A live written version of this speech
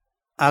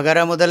அகர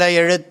முதல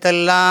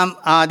எழுத்தெல்லாம்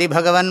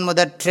ஆதிபகவன்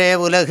முதற்றே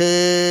உலகு.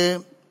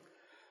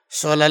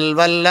 சொலல்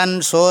வல்லன்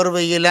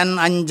சோர்வு இலன்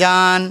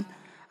அஞ்சான்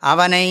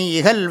அவனை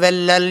இகல்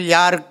வெல்லல்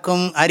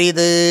யார்க்கும்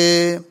அரிது.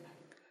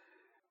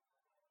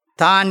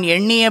 தான்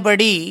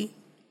எண்ணியபடி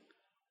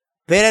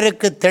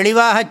பிறருக்கு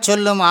தெளிவாகச்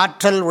சொல்லும்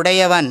ஆற்றல்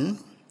உடையவன்,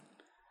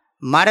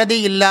 மறதி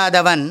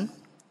இல்லாதவன்,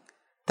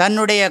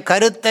 தன்னுடைய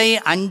கருத்தை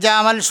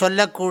அஞ்சாமல்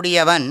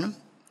சொல்லக்கூடியவன்,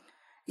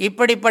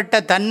 இப்படிப்பட்ட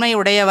தன்மை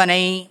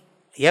உடையவனை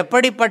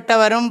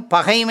எப்படிப்பட்டவரும்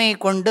பகைமை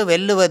கொண்டு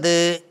வெல்லுவது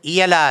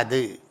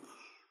இயலாது.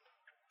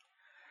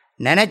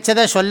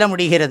 நினைச்சதை சொல்ல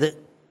முடிகிறது,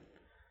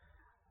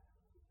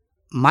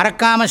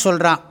 மறக்காமல்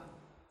சொல்கிறான்,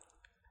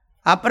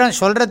 அப்புறம்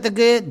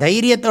சொல்கிறதுக்கு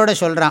தைரியத்தோடு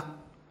சொல்கிறான்.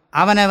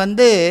 அவனை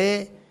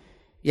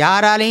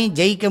யாராலையும்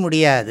ஜெயிக்க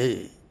முடியாது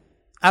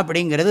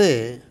அப்படிங்கிறது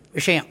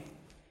விஷயம்.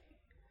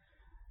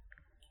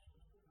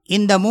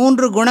 இந்த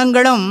 3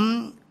 குணங்களும்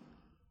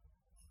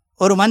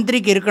ஒரு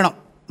மந்திரிக்கு இருக்கணும்,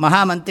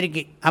 மகா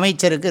மந்திரிக்கு,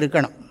 அமைச்சருக்கு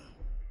இருக்கணும்.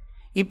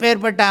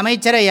 இப்பேற்பட்ட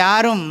அமைச்சரை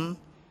யாரும்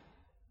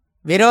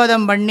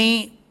விரோதம் பண்ணி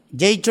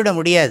ஜெயிச்சுட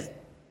முடியாது.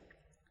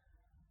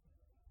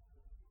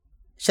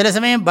 சில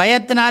சமயம்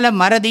பயத்தினால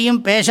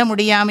மறதியும் பேச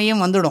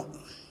முடியாமையும் வந்துடும்.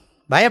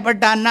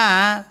 பயப்பட்டான்னா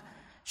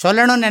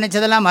சொல்லணும்னு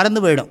நினச்சதெல்லாம் மறந்து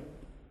போயிடும்,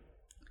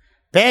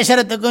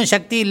 பேசுகிறதுக்கும்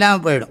சக்தி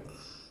இல்லாமல் போயிடும்.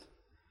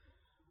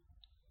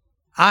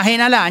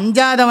 ஆகையினால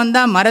அஞ்சாதவன்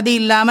தான் மறதி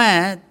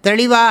இல்லாமல்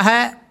தெளிவாக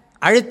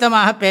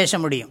அழுத்தமாக பேச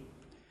முடியும்.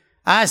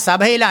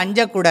 சபையில்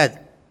அஞ்சக்கூடாது,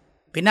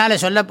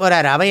 பின்னால் சொல்ல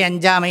போகிறார், அவை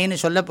அஞ்சாமைன்னு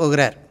சொல்ல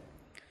போகிறார்.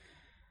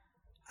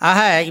 ஆக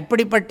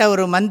இப்படிப்பட்ட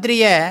ஒரு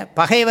மந்திரியை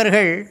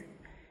பகைவர்கள்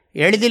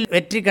எளிதில்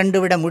வெற்றி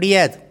கண்டுவிட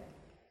முடியாது.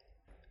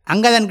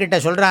 அங்கதன்கிட்ட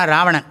சொல்கிறான்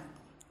ராவணன்,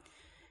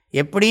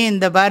 எப்படியும்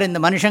இந்த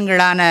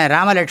மனுஷங்களான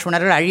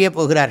ராமலட்சுமணர்கள் அழிய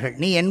போகிறார்கள்,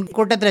 நீ என்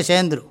கூட்டத்தில்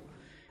சேர்ந்துரு,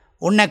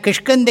 உன்னை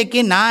கிஷ்கிந்தைக்கு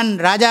நான்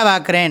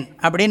ராஜாவாக்குறேன்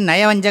அப்படின்னு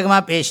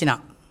நயவஞ்சகமாக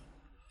பேசினான்.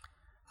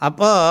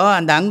 அப்போது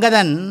அந்த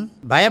அங்கதன்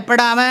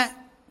பயப்படாமல்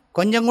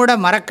கொஞ்சம் கூட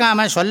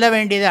மறக்காமல் சொல்ல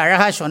வேண்டியதை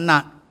அழகாக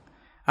சொன்னான்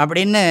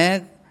அப்படின்னு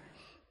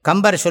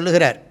கம்பர்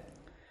சொல்லுகிறார்.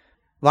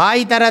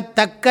 வாய்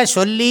தரத்தக்க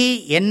சொல்லி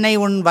என்னை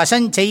உன்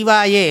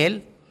வசஞ்செய்வாயேல்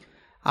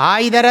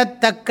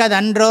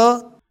ஆய்தரத்தக்கதன்றோ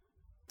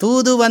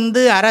தூது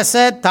வந்து அரச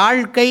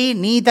தாழ்க்கை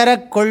நீ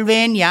தரக்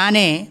கொள்வேன்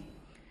யானே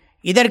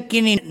இதற்கு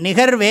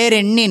நிகர்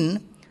வேறெண்ணின்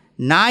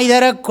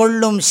நாய்தரக்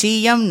கொள்ளும்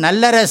சீயம்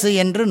நல்லரசு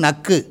என்று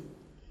நக்கு.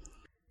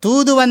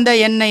 தூது வந்த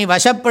என்னை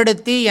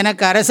வசப்படுத்தி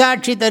எனக்கு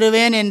அரசாட்சி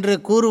தருவேன் என்று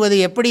கூறுவது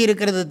எப்படி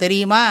இருக்கிறது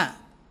தெரியுமா?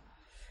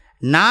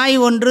 நாய்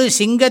ஒன்று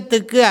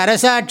சிங்கத்துக்கு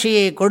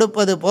அரசாட்சியை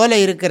கொடுப்பது போல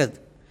இருக்கிறது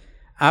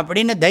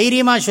அப்படின்னு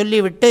தைரியமாக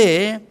சொல்லிவிட்டு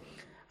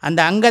அந்த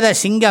அங்கத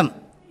சிங்கம்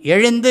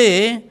எழுந்து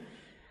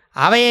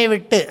அவையை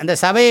விட்டு, அந்த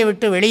சபையை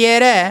விட்டு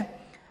வெளியேற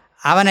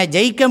அவனை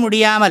ஜெயிக்க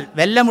முடியாமல்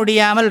வெல்ல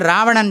முடியாமல்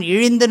ராவணன்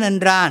இழிந்து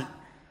நின்றான்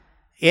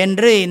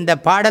என்று இந்த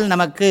பாடல்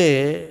நமக்கு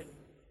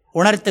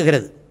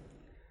உணர்த்துகிறது.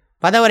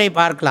 பதவரை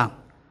பார்க்கலாம்.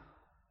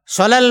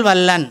 சொலல்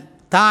வல்லன்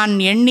தான்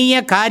எண்ணிய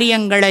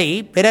காரியங்களை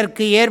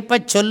பிறர்க்கு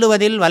ஏற்பச்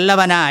சொல்லுவதில்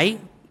வல்லவனாய்,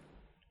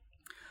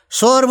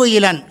 சோர்வு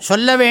இலன்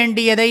சொல்ல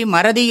வேண்டியதை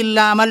மறதி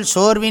இல்லாமல்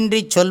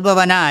சோர்வின்றி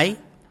சொல்பவனாய்,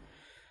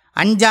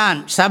 அஞ்சான்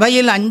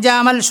சபையில்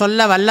அஞ்சாமல் சொல்ல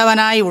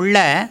வல்லவனாய் உள்ள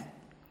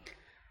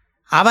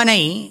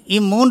அவனை,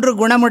 இம்மூன்று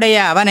குணமுடைய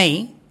அவனை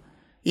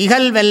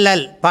இகல்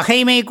வெல்லல்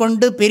பகைமை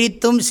கொண்டு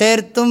பிரித்தும்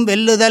சேர்த்தும்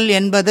வெல்லுதல்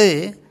என்பது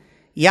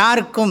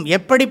யாருக்கும்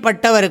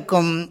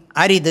எப்படிப்பட்டவருக்கும்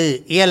அரிது,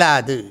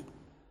 இயலாது.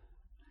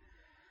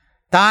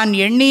 தான்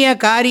எண்ணிய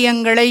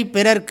காரியங்களை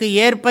பிறர்க்கு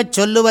ஏற்பச்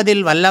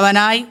சொல்லுவதில்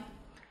வல்லவனாய்,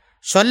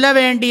 சொல்ல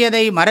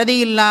வேண்டியதை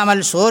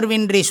மறதியில்லாமல்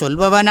சோர்வின்றி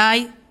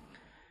சொல்பவனாய்,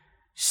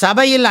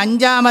 சபையில்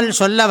அஞ்சாமல்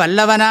சொல்ல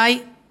வல்லவனாய்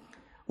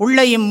உள்ள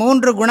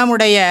இம்மூன்று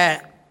குணமுடைய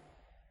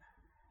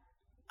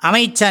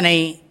அமைச்சனை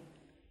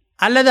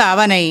அல்லது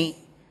அவனை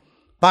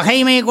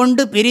பகைமை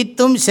கொண்டு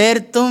பிரித்தும்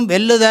சேர்த்தும்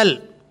வெல்லுதல்,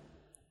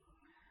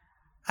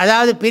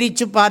 அதாவது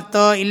பிரித்து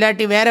பார்த்தோ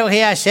இல்லாட்டி வேறு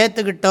வகையாக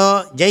சேர்த்துக்கிட்டோ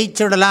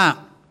ஜெயிச்சுடலாம்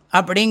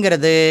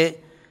அப்படிங்கிறது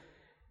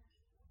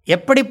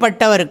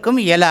எப்படிப்பட்டவருக்கும்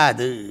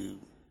இயலாது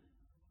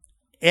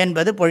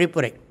என்பது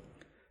பொழிப்புரை.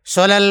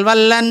 சொலல்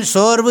வல்லன்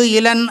சோர்வு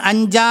இலன்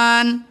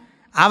அஞ்சான்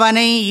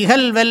அவனை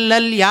இகல்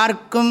வெல்லல்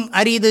யார்க்கும்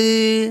அரிது.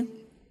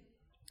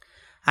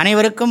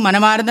 அனைவருக்கும்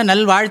மனமார்ந்த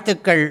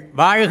நல்வாழ்த்துக்கள்.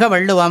 வாழ்க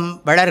வள்ளுவம்,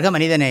 வளர்க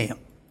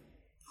மனிதநேயம்.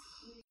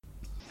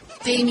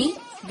 தேனி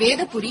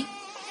வேதபுரி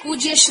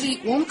பூஜ்ய ஸ்ரீ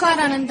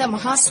ஓம்காரானந்த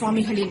மகா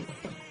சுவாமிகளின்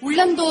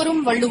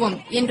உள்ளந்தோறும் வள்ளுவம்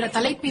என்ற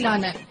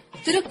தலைப்பிலான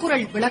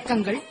திருக்குறள்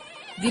விளக்கங்கள்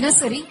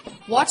தினசரி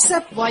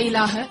வாட்ஸ்அப்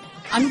வாயிலாக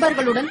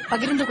அன்பர்களுடன்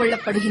பகிர்ந்து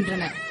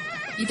கொள்ளப்படுகின்றன.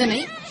 இதனை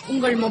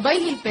உங்கள்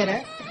மொபைலில் பெற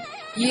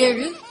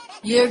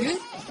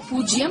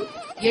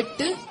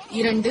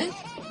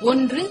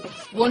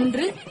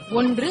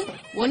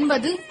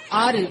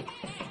 778082111196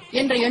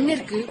 என்ற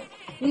எண்ணிற்கு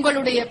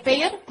உங்களுடைய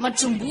பெயர்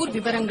மற்றும் ஊர்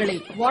விவரங்களை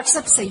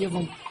வாட்ஸ்அப்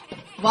செய்யவும்.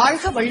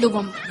 வாழ்க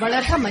வள்ளுவம்,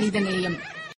 வளர்க மனிதநேயம்.